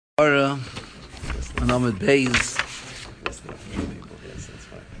Amid Beis.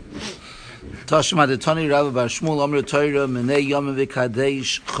 Tashma de Tani Rabbi Bar Shmuel Amr Torah Menei Yom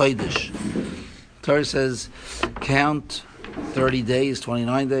V'Kadesh Chodesh. Torah says, count 30 days,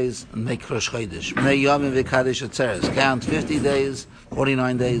 29 days, and make Rosh Chodesh. Menei Yom V'Kadesh Atzeres. Count 50 days,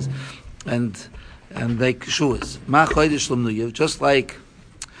 49 days, and make Shuas. Ma Chodesh L'Mnuyev, just like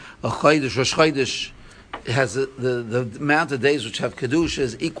a Chodesh, Rosh Chodesh has the amount of days which have Kedusha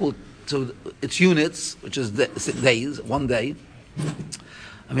is equal to its units, which is days, 1 day.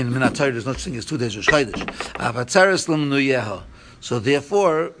 I mean, in Torah, there's no such thing as 2 days of Chodesh. So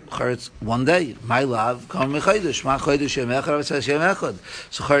therefore, it's 1 day. My love, come mechodesh. Ma chodesh yemechad. Says yemechad.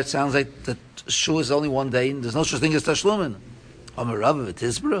 So it sounds like the shul is only 1 day, and there's no such thing as tashlumin. Amar Rabba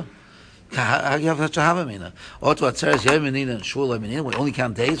v'tisbra. How do you have such a havamina? Oto atzeres yemenina and shul yemenina. We only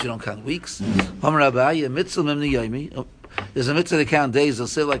count days. We don't count weeks. Amar Rabba mitzvah memni yomi. There's a mitzvah to count days. They'll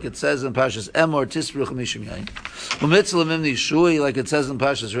say like it says in Parshas Emor Tisbru Chamishim Yain. Mitzvah memni shui, like it says in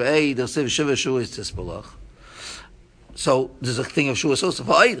Parshas Re'ei. They'll say Shiva Shui is Tisbalach. So there's a thing of Shuas also.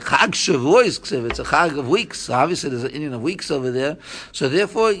 Chag Shavuos Ksiv. It's a Chag of weeks. So obviously there's an Indian of weeks over there. So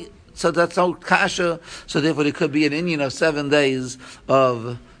therefore, that's no kasha. So therefore, there could be an Indian of 7 days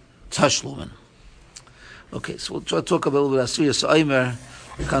of Tashlumin. Okay, so we'll try to talk a little bit about Surya So'imer.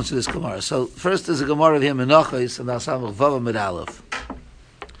 Comes to this Gemara. So first is a Gemara of here Menachos and Asamach Vavam Mid Aleph.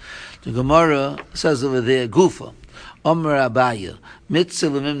 The Gemara says over there Gufa Omer Abaya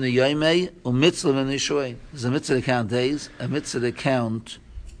Mitzvah Lemimni Yoimei or Mitzvah Lemimni Shoei. There's a mitzvah to count days, a mitzvah to count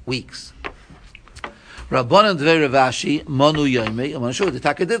weeks. Rabbanan Dvei Ravashi Monu Yoimei. I'm not sure the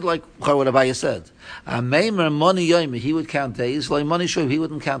Taka did like what Abaya said. Ameimer Monu Yoimei, he would count days. Like Monu Shoei, he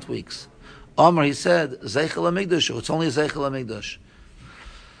wouldn't count weeks. Omer, he said Zeichel Amigdash. It's only Zeichel Amigdash.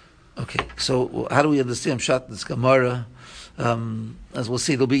 Okay, so how do we understand Pshat this Gemara? As we'll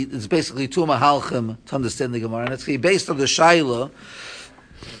see, it's basically two mahalchim to understand the Gemara, and it's based on the Shaila.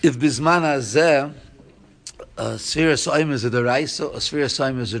 If Bizman Hazeh, Sfira Soim is a Deraisa, or Sfira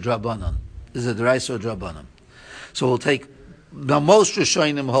Soim is a Drabanan. Is a Deraisa or Drabanan? So we'll take, now most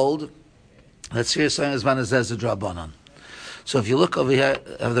Rishonim hold that Sfira Soim is Hazeh is a Drabanan. So if you look over here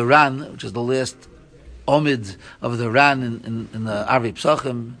of the Ran, which is the last Omid of the Ran in the Arvi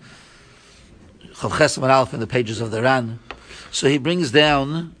Psachim, Chav Chesam and Aleph in the pages of the Ran. So he brings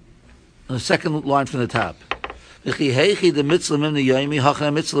down the second line from the top. The mitzvah mimni yomi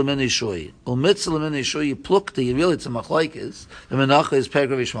hachna mitzvah mimni shui. Or mitzvah mimni shui plukti. Really, it's a machlokes. The Menachah is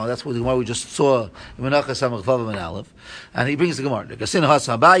paragraph Yishmael. That's what the Gemara we just saw. The Menachah samach vavam and Aleph, and he brings the Gemara. Kasin has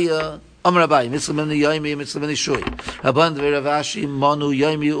Abaya. Amar Abai, mitzvah mimni yomi, mitzvah mimni shui. Rabban Dvei Ravashi manu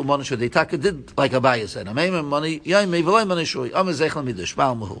yomi umanu shui. They Taka did like Abaya said. Ameimer mani yomi v'loy mani shui. Amar zeichel midush.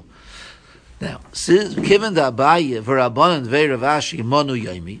 Baal muhu. Now, given the Abaye, V'Rabbanan Dvei Ravashi Manu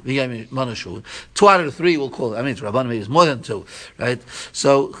Yomi, Manu Shu, 2 out of 3 we'll call it. I mean, Rabbanan is more than 2, right?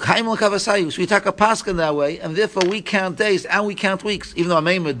 So, Chaim L'Kavasayu, so we take a paskin that way, and therefore we count days and we count weeks. Even though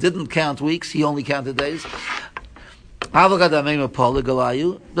Ameimer didn't count weeks, he only counted days. Avagad Ameimer Paul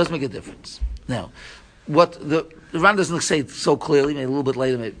Galayu doesn't make a difference. Now, what the Ran doesn't say it so clearly, maybe a little bit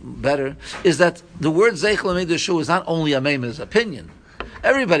later, maybe better, is that the word Zeichel Amigdash is not only Ameimer's opinion.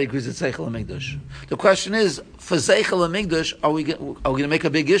 Everybody agrees it's Zeichel HaMikdash. The question is, for Zeichel HaMikdash, are we going to make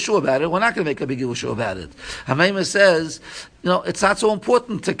a big issue about it? We're not going to make a big issue about it. Hamaima says, it's not so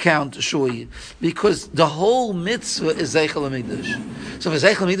important to count Shui, because the whole mitzvah is Zeichel HaMikdash. So for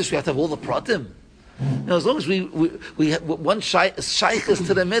Zeichel HaMikdash, we have to have all the pratim. As long as we have one shaykhis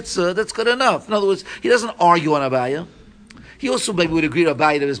to the mitzvah, that's good enough. In other words, he doesn't argue on Abaya. He also maybe would agree to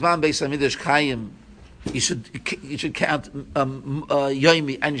Abaya that his man based on Midrash Kayim, you should count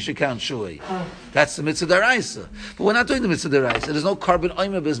Yomi and you should count Shui. That's the mitzvah deraisa. But we're not doing the mitzvah deraisa. There's no carbon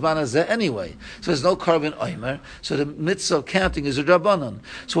oimer bezman hazeh anyway. So there's no carbon oimer. So the mitzvah of counting is a drabanan.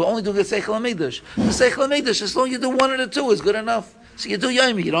 So we're only doing the seichel hamikdash. The seichel hamikdash, as long as you do 1 of the 2, is good enough. So you do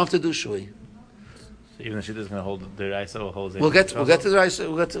Yomi, you don't have to do Shui. So even if she is going to hold the deraisa, we'll get to the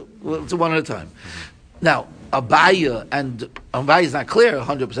deraisa. We'll do 1 at a time. Now, Abaya and Abaya is not clear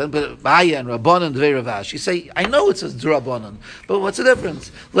 100%, but Abaya and Rabbanan Dvei Ravashi say, I know it says Drabanan, but what's the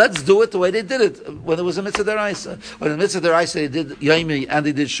difference? Let's do it the way they did it when there was a mitzvah deraisa. When the mitzvah deraisa they did Yomi and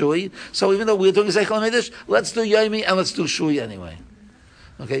they did Shui. So even though we're doing Zeichel HaMikdash, let's do Yomi and let's do Shui anyway.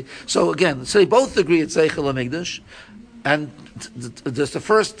 Okay. So again, so they both agree it's Zeichel HaMikdash. And just the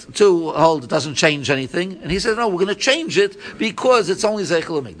first 2 hold it doesn't change anything, and he says no, we're going to change it because it's only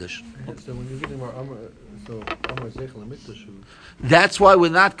Zeichel HaMikdash. So when you're getting more Zeichel HaMikdash, that's why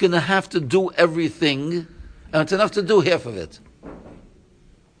we're not going to have to do everything, and it's enough to do half of it.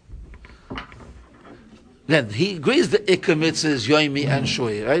 Then he agrees the Ikka mitzvah is Yomi and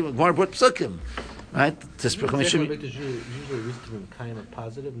Shui, right? Gemara brought Psukim. right? This Zeichel Mikdash is usually a reason to be kind of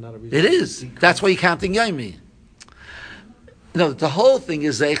positive, not a reason. It is. That's why you're counting Yomi. The whole thing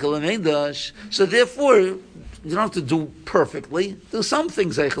is Zeichel Mikdash. So therefore, you don't have to do perfectly. Do something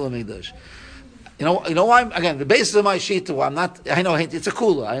Zeichel Mikdash. You know why? Again, the basis of my shita. I know it's a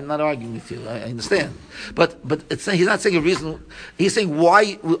kula. I'm not arguing with you. I understand, but he's not saying a reason. He's saying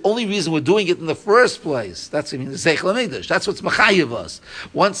why. The only reason we're doing it in the first place. That's the zeichel mikdash. That's what's machayev us.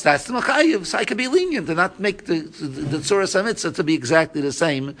 Once that's the machayev, so I can be lenient and not make the tzuras hamitzvah to be exactly the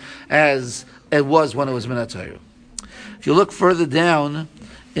same as it was when it was minat Torah. If you look further down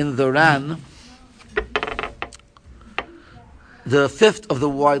in the Ran, the fifth of the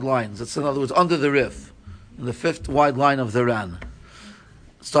wide lines. That's in other words under the rif, in the fifth wide line of the Ran.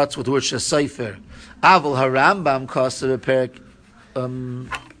 It starts with the word shesayfer. Aval harambam kaser perik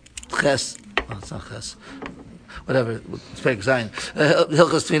ches. Oh, it's not ches. Whatever. It's perik zayin.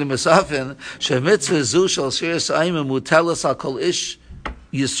 Hilchos tefilin mesafin shemitzvah zu shel shiras aimim mutelas al kol ish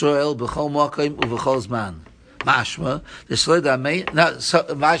Yisrael b'chol makom uv'chol zman. Mashma the shloida may now.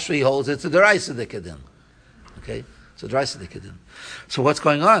 Mashma he holds it to the Raisa Dikadin. Okay. So Raisa Dikadin. So what's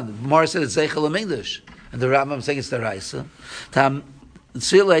going on? Mara said it's Zeichel Mikdash, and the Rambam saying it's the Raisa. Tam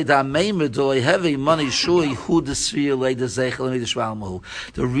tzilei da meimedoi heavy money shui hu the tzilei the Zeichel Mikdash valmahu.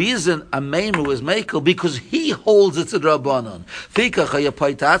 The reason a meimer was Mekel because he holds it to the Rabbanon. Fika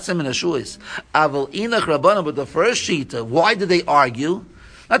chayapaitatzim in a shuis. Aval inach Rabbanon, but the first shita. Why did they argue?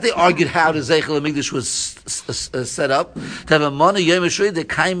 Not they argued how the Zeichel Mikdash was set up. To have a money Yom Shri, they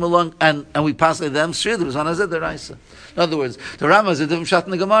came along and we passed them Shri. There was one Azed the Raisa. In other words, the Rama is a different shot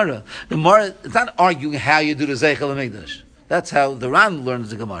in the Gemara. The Gemara, it's not arguing how you do the Zeichel Mikdash. That's how the Ram learns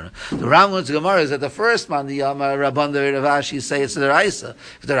the Gemara. The Ram learns the Gemara is that the first man, the Rabban the Ravashi say it's the Raisa.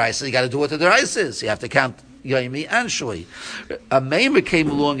 If the Raisa, you got to do what the Raisa is. You have to count Yomi and Shui. A Meimer came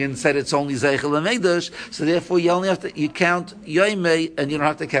along and said it's only Zeichel and Mikdash, so therefore you only have to count Yomi and you don't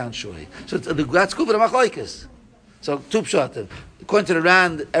have to count Shui. So that's good for the Machlokes. So two pshatim. According to the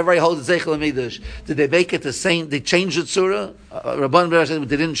Rand, everybody holds Zeichel and Mikdash. Did they make it the same? They changed the tzura. Rabban Berach said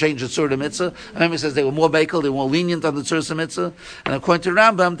they didn't change the tzura to mitzvah. Meimer says they were more bakel, they were more lenient on the tzura to mitzvah. And according to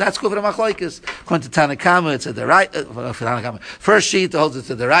Rambam, that's good for the Machlokes. According to Tanakama, it's at the right. First sheet holds it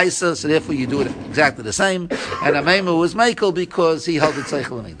to the Raisa, so therefore you do it exactly the same. And Meimer was Mekel because he held it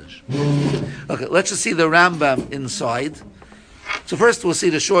Zeichel and Mikdash. Okay, let's just see the Rambam inside. So first we'll see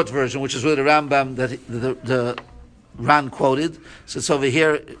the short version, which is where the Rambam that the Ran quoted. So it's over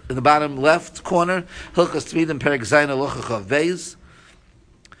here in the bottom left corner. Hilchos Tvidim Perek Zayin Alochachav Beis.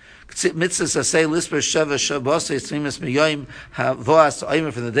 Mitzvahs Asay Lisper Sheva Shabbos Tvimis Miyoyim Voas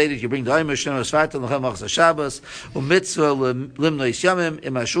Oimer from the day that you bring the Oimer Shem Osvartan Lachem Achza Shabbos Umitzvah Limnois Yamim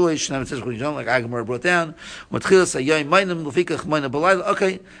Imashui Shnei Mitzvah Kujon like Agamor brought down Matchilas Ayoyim Mainim Lufikach Mainim Balayla.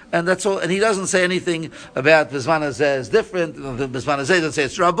 Okay, and that's all. And he doesn't say anything about Vizman Azeh is different. The Vizman Azeh doesn't say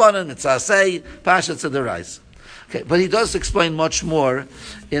it's Rabbanan, it's Asay Pasha Tzederais. Okay, but he does explain much more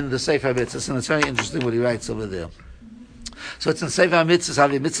in the Sefer HaMitzvahs, and it's very interesting what he writes over there. So it's in Sefer HaMitzvahs, how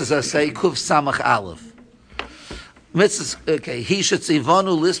the mitzvahs say, Kuf Samach Aleph. Mitzvahs, okay, he should say,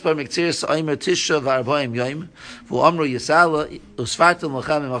 Vonu Lispar Mektiris Oimer Tisha V'Arboim Yoim, V'Omru Yisala, Usfartim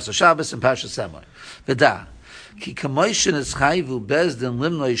Lachem Imachsa Shabbos, and Pasha Semar. V'da, Ki Kamoishin is Chayvu Bezdin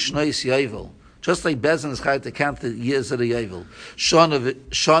Limnoi Shnois Yovel. Just like Bezdin is Chayv to count the years of the Yovel.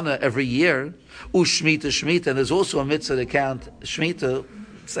 Shana every year, Shmita, and there's also a mitzvah to count Shmita,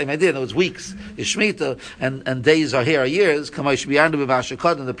 same idea, no, it's weeks, is Shmita, and days are here, are years, in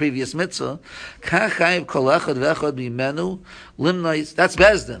the previous mitzvah, that's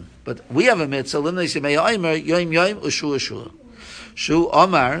Bezdin, but we have a mitzvah, Shu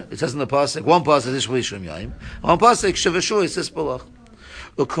Omar, it says in the pasuk, one pasuk is Shum Yaim, one pasuk Shavashu is Sispalach.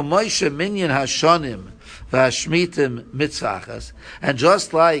 U'kamoisha minyan hashanim v'hashmitim mitzvachas, and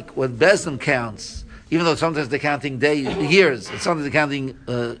just like when Bezdin counts, even though sometimes they're counting years, and sometimes they're counting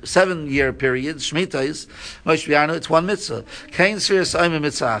 7-year periods, shmitas, it's one mitzvah. Kain siras aimer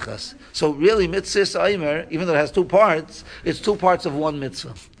mitzvachas. So really, mitzvah aimer, even though it has two parts, it's two parts of one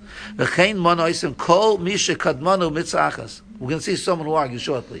mitzvah. V'chein monoisim kol misha kadmanu mitzvachas. We're going to see someone who argues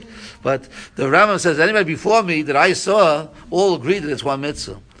shortly. But the Rambam says, anybody before me that I saw all agree that it's one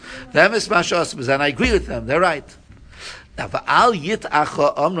mitzvah. And I agree with them. They're right. Now,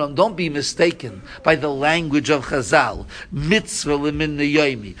 don't be mistaken by the language of Chazal. Mitzvah l'min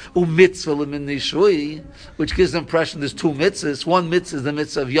yomi, u'mitzvah l'min shui, which gives the impression there's two mitzvahs. One mitzvah is the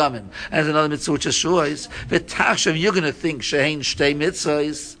mitzvah of Yomim, and there's another mitzvah which is shuis. V'tachshav, you're going to think shehein shtei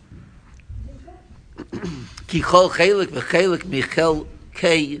mitzvahs. Ki chol chelik v'chelik michel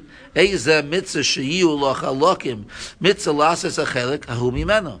kei eza mitzvah sheyu loch alokim mitzvah lasas achelik ahu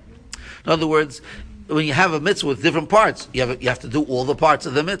mimeno. In other words, when you have a mitzvah with different parts, you have to do all the parts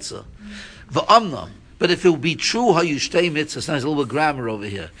of the mitzvah. V'amna. But if it would be true how you shtei mitzvahs, there's a little bit of grammar over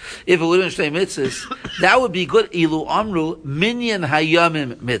here. If it wouldn't shtei mitzvahs, that would be good. Ilu amru minyan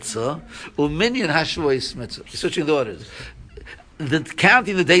hayamim mitzvah or minyan hashvois mitzvah. You're switching the orders.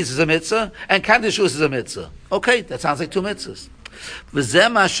 Counting the days is a mitzvah and counting the shuas is a mitzvah. Okay, that sounds like two mitzvahs. But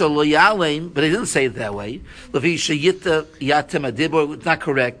he didn't say it that way. It's not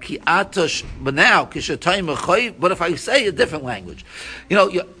correct. But now, what if I say a different language?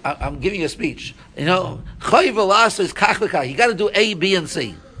 I'm giving you a speech. You got to do A, B, and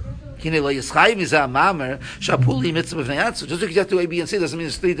C. Just because you have to do A, B, and C doesn't mean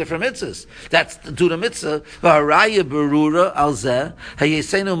it's three different mitzvahs. That's to do the mitzvah. Why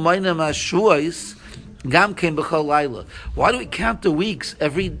do we count the weeks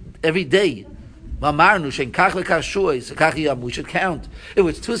every day? We should count. If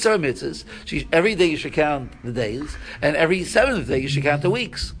it's 2 separate mitzvahs, every day you should count the days, and every 7th day you should count the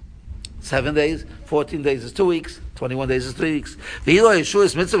weeks. 7 days, 14 days is 2 weeks, 21 days is 3 weeks.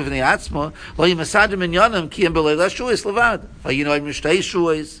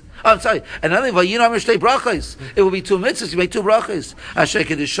 I'm sorry. Another thing, it will be 2 mitzvahs. You make 2 brachas.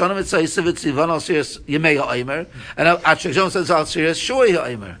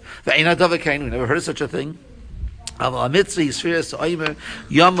 And we never heard of such a thing. Okay,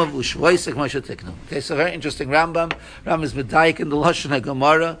 so very interesting. Rambam is medayik in the Lashon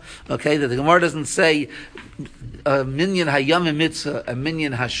HaGemara. Okay, that the Gemara doesn't say minyan hayamim mitzvah, a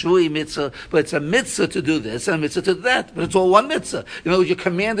minyan hashui mitzvah, but it's a mitzvah to do this and a mitzvah to do that. But it's all one mitzvah. You're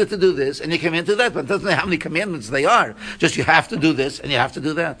commanded to do this and you're commanded to do that, but it doesn't say how many commandments they are. Just you have to do this and you have to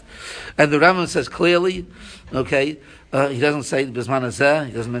do that. And the Rambam says clearly, okay, he doesn't say Bisman Hazeh,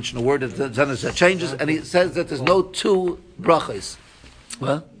 he doesn't mention a word that changes, and he says that there's no 2 brachas.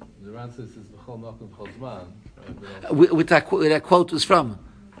 What? The Ran says it's B'chol Makom B'chol Zman. With that quote was from?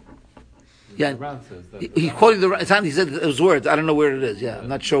 Yeah, he's quoting the Ran. He said those words. I don't know where it is. Yeah, I'm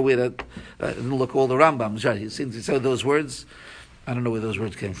not sure where that. I didn't look all the Rambams. Right, he said those words. I don't know where those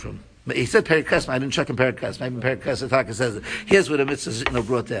words came from. But he said Perikasma. I didn't check in Perikasma. Maybe Perikasma Taka says it. Here's where the mitzvah is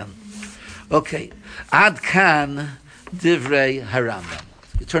brought down. Okay, Ad Kan Divrei Harambam.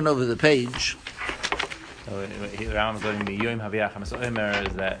 You turn over the page. So Rambam's letting the Iyun Haviyach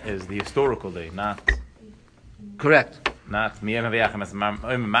HaMas'omer is the historical day, not correct. Not Miyam Haviyach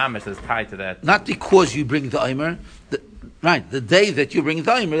HaMas'omer is tied to that. Not because you bring the Omer. Right, the day that you bring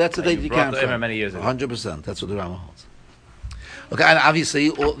the Omer, that's the day that you count from. Many years ago. 100%. That's what the Rambam holds. Okay, and obviously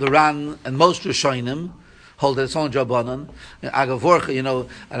the Ran and most Rishonim hold that it's on Drabanan. Agavorcha, I don't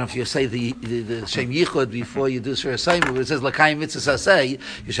know if you say the Shem Yichud before you do Shir Hasayim, but it says L'kayim Mitzvah Sasei,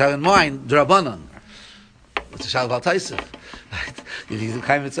 you should have in mind Drabanan. It's a Shal Val Taisif. If you do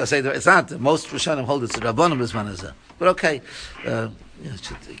L'kayim Mitzvah Sasei, it's not. Most Rishonim hold it's a Drabanan Bisman Hazeh. But okay, you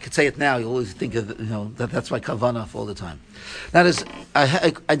could say it now. You always think of that's my kavanah all the time. That is,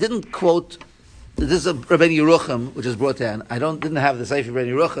 I didn't quote. This is a Rabbeinu Yerucham, which is brought down. I didn't have the Sefer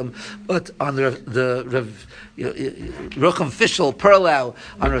Rabbeinu Yerucham, but on the Yerucham official Perlau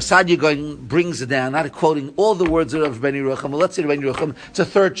on Rasad Yegoin brings it down, not quoting all the words of Rabbeinu Yerucham. Well, let's say Rabbeinu Yerucham. It's a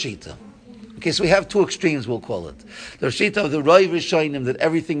third shita. Okay, so we have 2 extremes, we'll call it. The shita of the Roy Rishonim that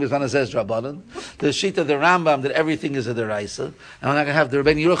everything is Vanazez Rabbanan. The shita of the Rambam that everything is a deraisa. And we're not going to have the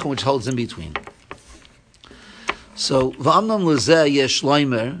Rabbeinu Yerucham which holds in between. So V'amnam Lezeh Yesh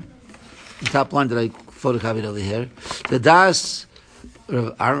Loimer. The top line that I photocopied over here. The das,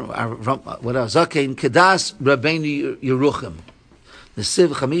 what else? Zakein kedas Rabbeinu Yerucham. The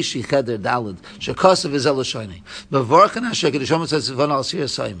Siv Chamishi Cheder Dalad. Shekasav is Eloshani. Bevarchan Hashem Kedishom says Vanal Sir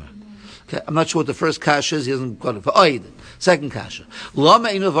Saimer. Okay, I'm not sure what the first kasha is. He hasn't got it for Oid. Second kasha. Lama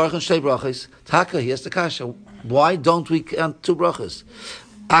Inu Varchan Shtei Brachos. Taka. He has the kasha. Why don't we count 2 brachos?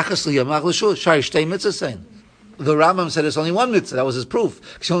 Achas liyam achlashu. Shari Shtei Mitzvah saying. The Rambam said it's only 1 mitzvah. That was his proof.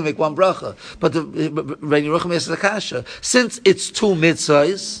 You should only make 1 bracha. But the Rabbeinu Yerucham asked the kasha. Since it's 2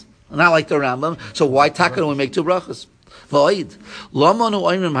 mitzvahs, not like the Rambam, so why taka don't we make 2 brachas? V'oid. Lomanu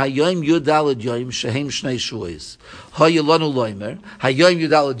oimrim hayoim yudalad yoim shehem shnei shuos. Hayolanu loimer. Hayoim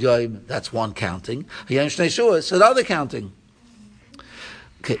yudalad yoim, that's 1 counting. Hayoim shnei shuos, another counting.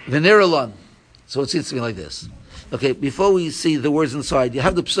 Okay, v'niralon. So it seems to me like this. Okay, before we see the words inside, you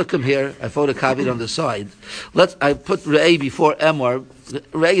have the psukim here. I photocopied on the side. I put Re'eh before Emor.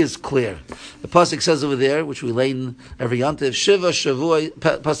 Re'eh is clear. The pasuk says over there, which we learn every yontiv, Shiva Shavuos,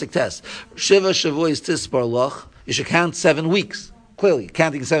 pasuk test. Shiva Shavuos Tispar Loch. You should count 7 weeks. clearly,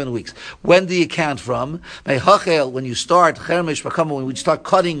 counting 7 weeks. When do you count from? When you start, when you start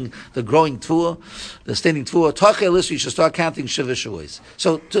cutting the growing tvua, the standing tvua, you should start counting Shiva Shavuos.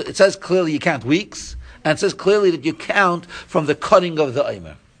 So it says clearly you count weeks, and it says clearly that you count from the cutting of the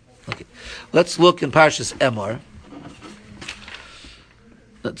Omer. Okay, let's look in Parshas Emor.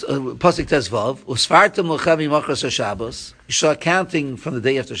 Pasuk Tezvav. Usfartem l'chavi machras haShabbos. You start counting from the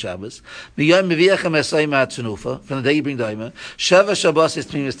day after Shabbos. Miyom meviachem esayim ha'tzunufa. From the day you bring the Omer. Sheva Shabbos is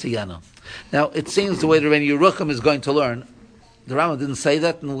tmimis tiyana. Now it seems the way the Rebbeinu Yerucham is going to learn. The Rambam didn't say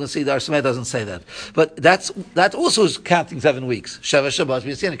that, and we're going to see the Arsameh doesn't say that. But that also is counting 7 weeks. Sheva Shabbos,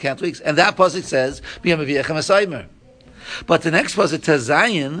 we see it count weeks, and that pasuk says Miyom meviachem esayim. But the next pasuk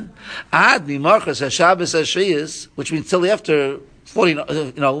Tezayin ad mimachras haShabbos hashviyos, which means till after 40,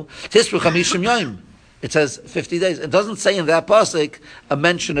 Tisru Chamishim Yom. It says 50 days. It doesn't say in that pasuk a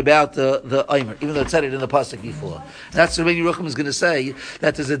mention about the Omer, even though it said it in the pasuk before. And that's what Rebbeinu Yerucham is going to say,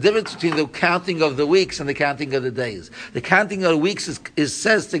 that there's a difference between the counting of the weeks and the counting of the days. The counting of the weeks is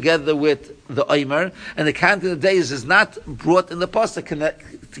says together with the Omer, and the counting of the days is not brought in the pasuk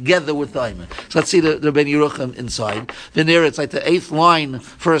together with the Omer. So let's see the Rebbeinu Yerucham inside. V'nira, it's like the 8th line,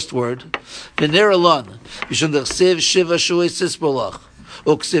 first word. V'nira lon, Yishun d'chsiv shiva shuei sisbolach.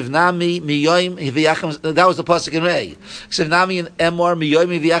 Uksivnami miyoim hiviyachim. That was the pasuk in Rei. Uksivnami and Emor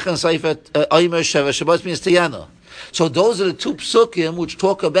miyoim hiviyachim seifet Omer sheva Shabbos means tiyana. So those are the 2 psukim which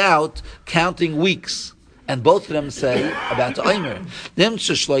talk about counting weeks, and both of them say about the Omer. Nim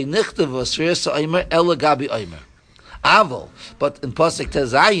sheshloi nichtav v'srias Omer ela gabi Omer. Aval, but in pasuk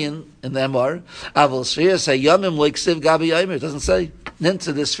Tezayin in the Emor, Aval srias hayamim loiksiv gabi Omer. It doesn't say. Nim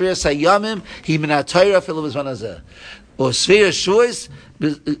to the srias hayamim he minatayra filu b'zman hazeh. Or srias shuos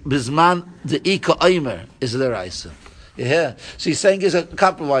bizman the ika Omer is the Raisa. Yeah. So he's saying is a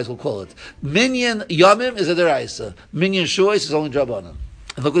compromise, we'll call it. Minyan Yamim is a deraisa. Minyan Shuos is only Drabanan.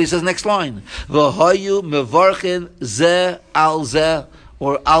 And look what he says next line. V'hoyu mevarchin ze al ze,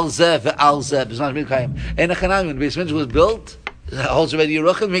 or al ze ve'al ze. Bizman Mikayim. And when the basement was built, the holds already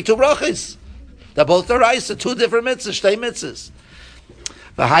Yeruchim, make 2 brachas. They're both deraisa, 2 different mitzvahs, 2 mitzvahs.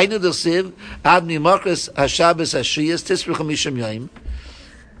 V'hainu d'siv ad mimachras haShabbos hashviyos tisru chamishim yom.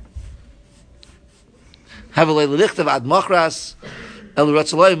 Have a little lichtav ad machras el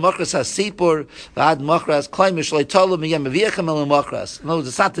ratzaloi machras hasipur ad machras klaimish leitolu miyam aviachem el machras. No,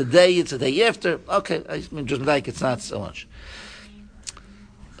 it's not today; it's the day after. Okay, I mean just like it's not so much.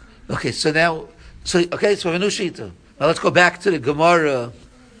 Okay, so we have a new shita. Now let's go back to the Gemara.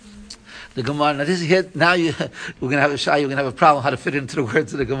 The Gemara. Now this is here. Now we're going to have a shy. You're going to have a problem how to fit into the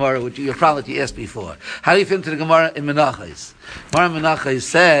words of the Gemara, which your problem that you asked before. How do you fit into the Gemara in Menachos? Gemara Menachos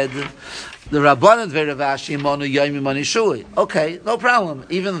said. The Rabbanan ve'Ravashi monu yomi mani shui. Okay, no problem.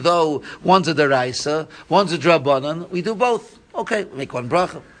 Even though one's a deraisa, one's a Rabbanan, we do both. Okay, we make one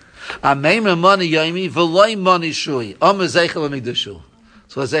bracha. Ameimah mani yomi v'loy mani shui. Omer zeichel amigdashu.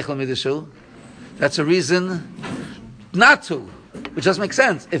 So zeichel amigdashu. That's a reason not to, which doesn't make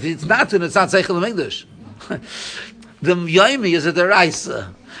sense. If it's not to, then it's not zeichel amigdash. The yomi is a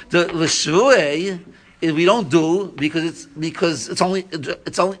deraisa. The l'shuei we don't do because it's not a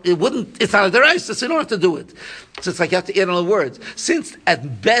deraisa, so you don't have to do it. So it's like you have to add on the words. Since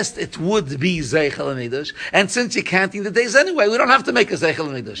at best it would be zeichel amidash, and since you're counting the days anyway, we don't have to make a zeichel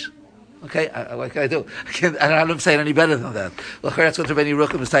amidash. Okay, like I do. I don't know if I'm saying any better than that. Well, that's what Rebbeinu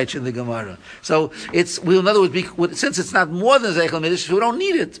Yerucham is teaching in the Gemara. So in other words, since it's not more than zeichel amidash, we don't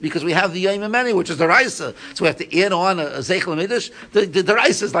need it because we have the yom many, which is the raisa. So we have to add on a zeichel amidash. The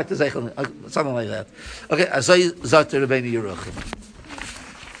raisa is like the zeichel, something like that. Okay, Azay Zata Rebbeinu Yerucham.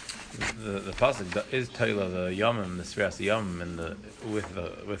 The pasuk is Taila the yomim, the srias yomim,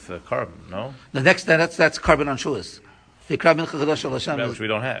 with the carbon. No, the next that's carbon on shuas. The carbon chadash al Hashem, which we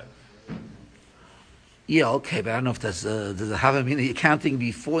don't have. Yeah, okay, but I don't know if does it have a meaning? You're counting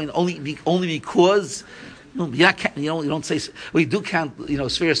before and only because you don't say we do count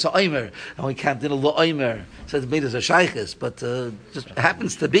sphere Omer and we count in a lo Omer. So it's made as a shaykhis, but just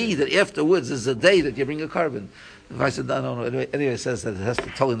happens to be that afterwards is a day that you bring a carbon. If I said no. Anyway, it says that it has to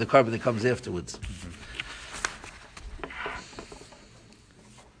tell in the carbon that comes afterwards. Mm-hmm.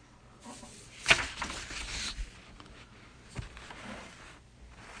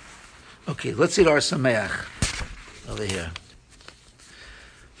 Okay, let's see the Or Sameach over here.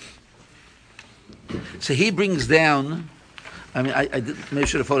 So he brings down. I mean, I maybe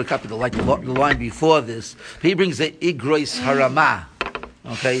should have photocopied the line before this. He brings the Igrois Harama,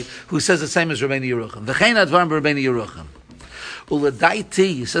 okay, who says the same as Rebbeinu Yerucham. V'chein advarim Rebbeinu Yerucham.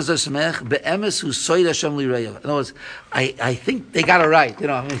 Uladaiti says Semech be'emes who soid Hashem lireyav. In other words, I think they got it right.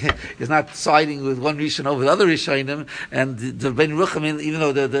 He's not siding with one Rishon over the other Rishonim, and the Ben Rucham, even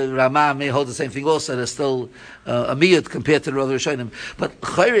though the Ramah may hold the same thing also, there's still a miyut compared to the other Rishonim. But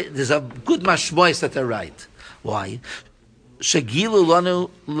there's a good mashmois that they're right. Why? Shagilu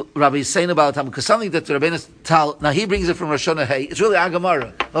lanu Rabbi saying about him, because something that the Rabbeinu Tal, now he brings it from Rosh Hashanah. Hey, it's really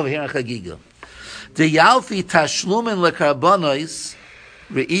Agamara over here in Chagigah. The Yalfi Tashlumin lekarbonos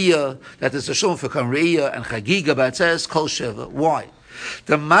Re'iyah, that is Tashlumin for Kam Re'iyah and Chagigah, but it says Kol Sheva. Why?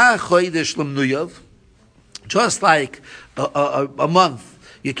 The Ma Chodesh L'Mnuyav, just like a month,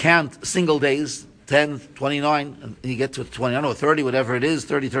 you count single days, 10, 29, and you get to 29 or 30, whatever it is,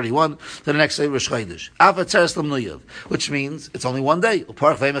 30, 31, then the next day, Rosh Chodesh. Avatzeres L'Mnuyav, which means it's only one day.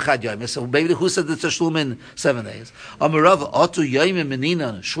 So maybe who said the Tashlum in 7 days? Amarav, Otu Yaimim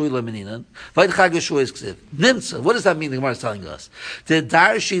Meninan, Shuila Meninan, Vayt Chag Shuais Ksiv. Nimtza, what does that mean? The Gemara is telling us. The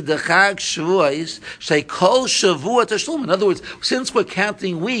Darshi, the Chag Shuais, say Kol Shavua Tashlum. In other words, since we're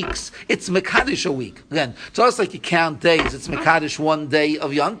counting weeks, it's Mekadosh a week. Again, just like you count days, it's Mekadosh one day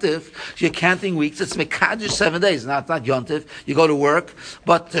of Yontif, you're counting weeks, it's Mekadosh 7 days, not Yontif. You go to work,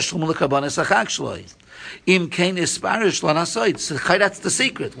 but Tashlum l'karbanis achag shloi. Im kein isparish lanasoid. That's the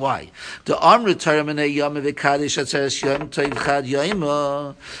secret. Why? The Amrit terminate yom v'kadosh atzeres yom toiv chad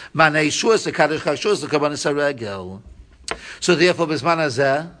yoima manei shuas the kadosh chag shuas the karbanis haregel. So therefore, b'zman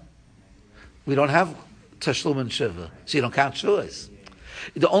hazeh, we don't have Tashlum and Shiva, so you don't count shuas.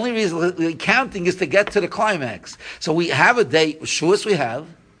 The only reason the counting is to get to the climax. So we have a day, shuas we have.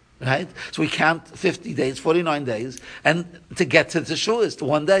 Right? So we count 50 days, 49 days, and to get to the shuas, to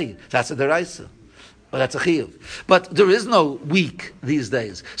 1 day. That's a deraisa. But that's a chiyuv. But there is no week these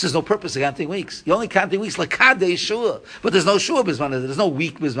days. So there's no purpose of counting weeks. You're only counting weeks like kadei shua. But there's no shua bisman hazeh. There's no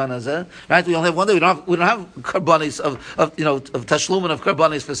week bisman hazeh. Right? We only have 1 day. We don't have karbanis of tashlum and of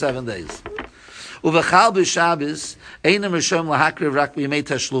karbanis for 7 days. Uvachal b'Shabbos einam rishon lahakriv rak b'yimei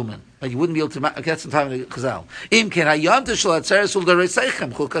tashlumin. You wouldn't be able to get some time in the Chazal. Im ken hayom teshul atzeres ul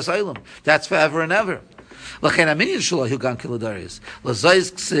dereseichem chukas olam. That's forever and ever. Lachen aminyan shula hu gan kilodaris.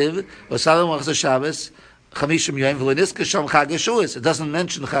 Lazayis ksiv v'salam wachas Shabbos chamishim yom v'leniska sham chag Yeshuos. It doesn't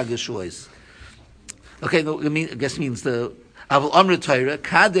mention chag Yeshuos. Okay, no, I guess it means the Avol Amrit Torah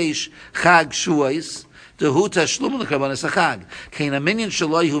Kadesh Chag Shuos. The hu tashlum l'karbanis achag. Kein a minyan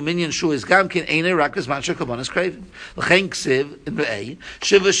shaloi hu minyan shuas gam ken einer rakas mancher karbanis craving. L'chein ksiv in re'ei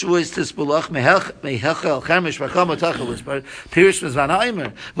shiva shuas tisbulach mehechel chamish v'cham otachel l'spar pirish mizvan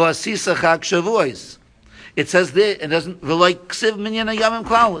ha'omer v'asisa chag shavuos. It says there, it doesn't v'loi ksiv minyan hayamim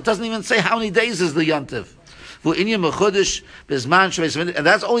klal. It doesn't even say how many days is the yontiv. V'inyan mechudish bizman shveis, and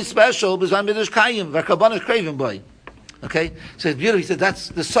that's only special bizman b'dish kayim v'karbanis craving boy. Okay, so it's beautiful. He said that's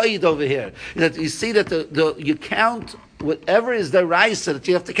the side over here. That you see that the you count whatever is the raisa that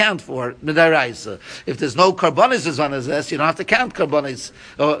you have to count for the raisa. If there's no karbanis bizman hazeh, you don't have to count karbanis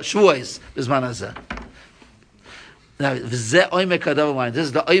or shuos bizman hazeh. Now, this is the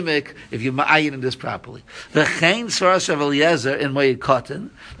oimek if you ma'ayin in this properly. The chain svarash of Eliezer in Moed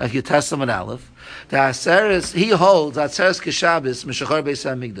Katan, like you Testament Aleph, the Aseres, he holds Aseres Keshabis Meshachar Beis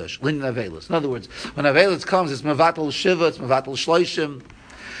HaMikdash, Linyan Avelis. In other words, when Avelis comes, it's Mevatel Shiva, it's Mevatel Shloishim.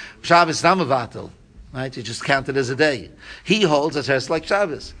 Shabbos is not Mevatel. Right? You just count it as a day. He holds Aseres like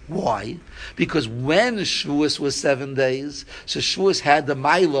Shabbos. Why? Because when Shavuos was 7 days, so Shavuos had the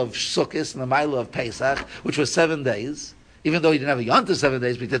Mila of Sukkot and the Mila of Pesach, which was 7 days. Even though he didn't have a Yontif 7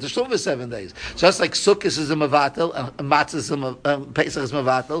 days, but he did the Shavuos 7 days. So that's like Sukkot is a Mevatel, and Matzah is Pesach is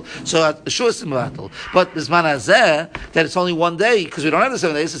Mevatel, so Shavuos is Mevatel. But Bisman Hazeh, that it's only 1 day, because we don't have the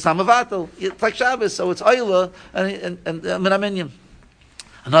 7 days, it's not Mevatel. It's like Shabbos, so it's Oyla and Menaminyam.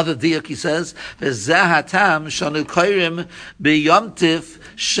 Another diak he says, "V'zahatam shanu koyrim b'yomtiv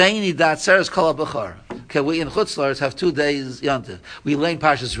sheni datzeres kol ha'bachar." Okay, we in Chutzlars have 2 days yomtiv. We learn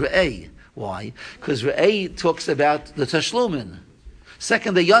Parshas Re'ei. Why? Because Re'ei talks about the Tashlumin.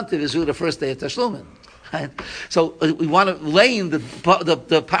 Second day yomtiv is really the first day of Tashlumin. Right? So we want to learn the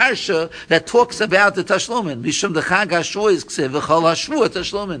parsha that talks about the Tashlumin. Mishum the Chag HaShuos k'sev v'chol ha'shvua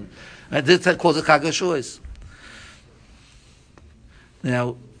Tashlumin. And this calls it Chag HaShuos.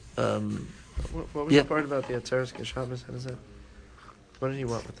 Now, what was the part about the Atzeres Shabbos? How does that? What did he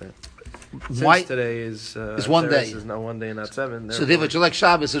want with that? Since today is 1 day. Is not 1 day, not 7. So therefore, it's like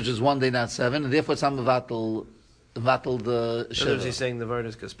Shabbos, which is 1 day, not 7, and therefore it's not mevatel the Shiva. In other words, he's saying the word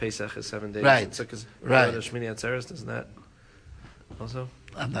is because Pesach is 7 days. Right. Right. Shmini Atzeres, doesn't that also?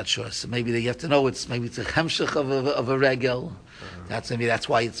 I'm not sure. So maybe you have to know it's a hemshech of a regel. That's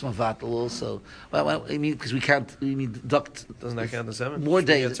why it's mevatel also. Well, I mean, because we deduct. Doesn't that count as 7? More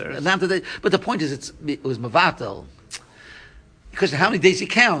days, not the day. But the point is, it was mevatel. because how many days you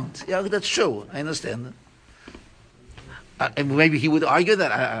count? Yeah, that's true. I understand. And maybe he would argue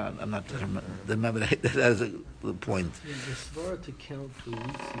that. I'm not. I don't remember that as a point. Yeah, the svara to count 2 weeks,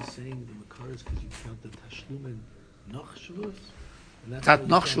 he's saying the makar is because you count the tashlumin noch Shavuos. It's not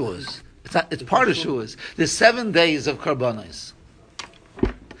noch Shavuos. It's part of Shavuos. There's 7 days of karbanos.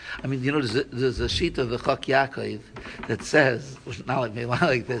 I mean, there's a sheet of the Chak Yaakov that says, not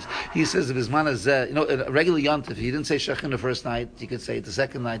like this. He says, if his man is, a regular yontif, he didn't say Shachne the first night, you could say it the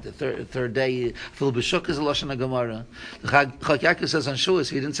second night, the third day. Phil B'shuk is a Lashon HaGemara. The Chak Yaakov says on Shavuos,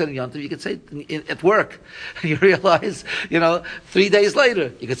 if you didn't say yontif, you could say it at work. And you realize, 3 days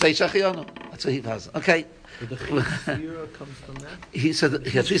later, you could say Shachianu. That's what he does. Okay. But the shiur comes from that? He said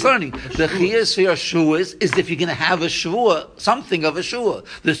that's what he's learning. The shiur is if you're going to have a shiur, something of a shiur.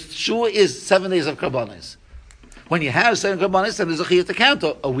 The shiur is 7 days of karbanis. When you have 7 karbanis, then there's a chiyuv to count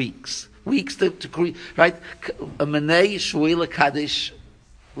a weeks to create, right? A menei shvuy lekadish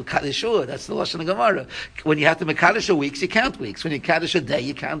shiur. That's the lashon of Gemara. When you have to mekadosh a weeks, you count weeks. When you mekadosh a day,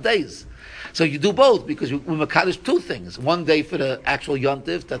 you count days. So you do both, because we mekadosh 2 things. 1 day for the actual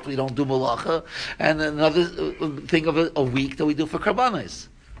yontif, that we don't do malacha, and another thing of a week that we do for karbanis.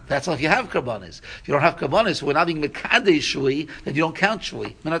 That's all if you have karbanis. If you don't have karbanis, we're not being mekadosh shui, then you don't count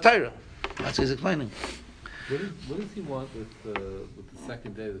shui. Minatayra. That's what he's explaining. What does he want with the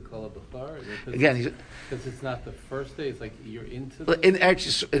second day, the Kol HaBachar? Again, because it's not the first day; it's like you're into. In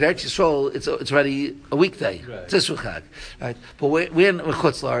Eretz Yisrael, it's already a weekday. Right. It's Yisroel Chag, right? But we're in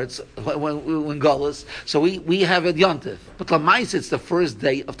Chutz La'aretz, when Golas, so we have a Yontif. But Lamais, it's the first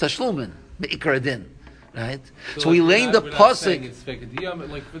day of Tashlumin, Me'ikar Adin. Right, so we lay the pasuk. It's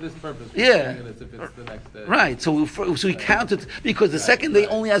like for this purpose. Yeah, if it's the next day. Right. So we count it because the second day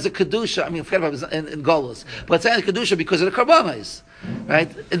only has a kedusha. I mean, forget about it in Golos, but it's a kedusha because of the karbanos,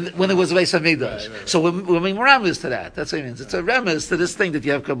 right? When it was a Beis Hamikdash. Right. So we're being remiss to that. That's what it means. It's a remiss to this thing that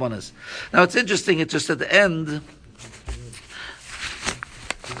you have karbanos. Now it's interesting. It's just at the end.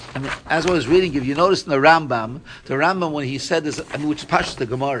 I mean, as I was reading, if you notice in the Rambam when he said this, which is Pashas the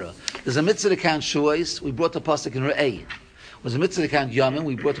Gemara, there's a mitzvah to count shuos. We brought the pasuk in Re'eh. Was a mitzvah to count Yomim.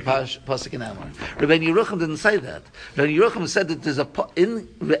 We brought the pasuk in Amar. Rabbeinu Yerucham didn't say that. Rabbeinu Yerucham said that in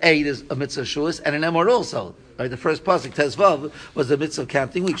Re'eh there's a mitzvah shuos, and in Amar also. Right, the first pasuk Tezvav was the mitzvah of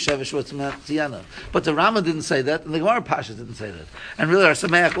counting weeks. Shevesh Tziyana. But the Rambam didn't say that, and the Gemara Pashas didn't say that. And really, our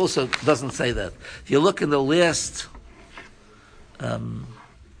Sameach also doesn't say that. If you look in the last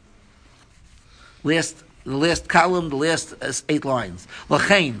column, the last 8 lines.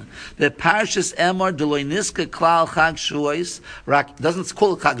 L'chein, the Parshas Emor Deloy Niska Klal Chag Shuos, doesn't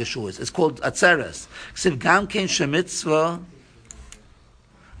call it Chag Shuos, it's called Atzeres. Ksiv Gam Ken Shemitzvah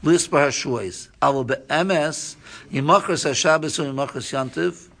Lispar HaShuos. Avo be'emes, Yimachras HaShabbos u'Yimachras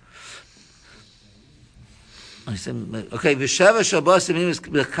Yantiv. Okay, V'sheva Shabbos means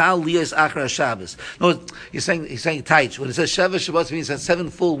B'chal Liyas Achra Shabbos. No, he's saying Taich. When it says Sheva Shabbos means that 7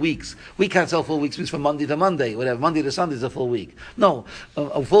 full weeks. We can't tell full weeks means from Monday to Monday. Whatever, Monday to Sunday is a full week. No,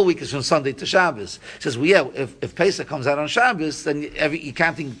 a full week is from Sunday to Shabbos. He says, well, yeah, if Pesach comes out on Shabbos, then you're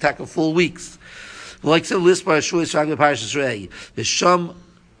counting tackle full weeks. Like the list by Shuas Shagbe Parashas Re'eh. V'sham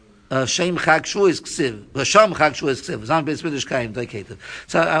Shem Chag Shuos Ksiv. V'sham Chag Shuos Ksiv. Zan Beis Midrash Kaim Daikated.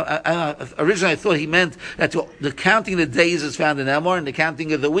 So originally I thought he meant that the counting of the days is found in Emor, and the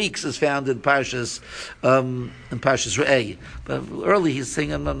counting of the weeks is found in Parashas Re'eh. But early he's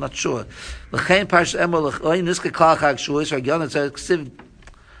saying I'm not sure. L'chein Parashas Emor L'chein Niska Klal Chag Shuos Ragion it says Ksiv.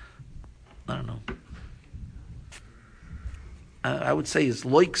 I don't know. I would say it's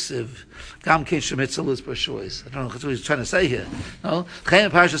loiksiv gam ken shemitzah lispar shuos. I don't know that's what he's trying to say here. No,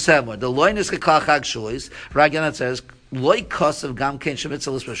 chen parashas Emor the loinis kekal chag shuos. Ragan says loikos of gam ken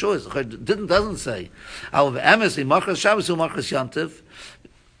shemitzah lispar shuos. Doesn't say. Al v'emes imachras Shabbos u'machras Yantiv.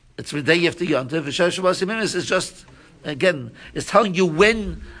 It's the day after Yantiv. V'shev Shabbos Yimimis is just again. It's telling you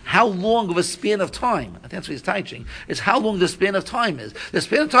how long of a span of time. I think that's what he's teaching. It's how long the span of time is. The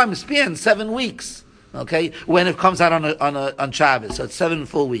span of time spans 7 weeks. Okay, when it comes out on Shabbos, so it's 7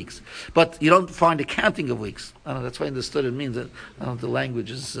 full weeks. But you don't find a counting of weeks. I don't know, that's why I understood it means that the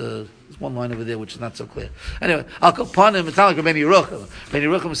language is there's one line over there which is not so clear. Anyway, I'll go upon him. It's not like Rabbeinu Yerucham. Rabbeinu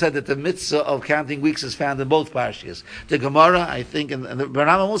Yerucham said that the mitzvah of counting weeks is found in both parashas. The Gemara, I think, and the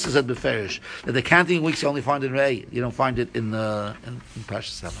Rambam also said beferish that the counting weeks you only find in Re'eh. You don't find it in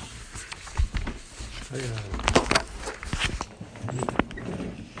Parashas Emor.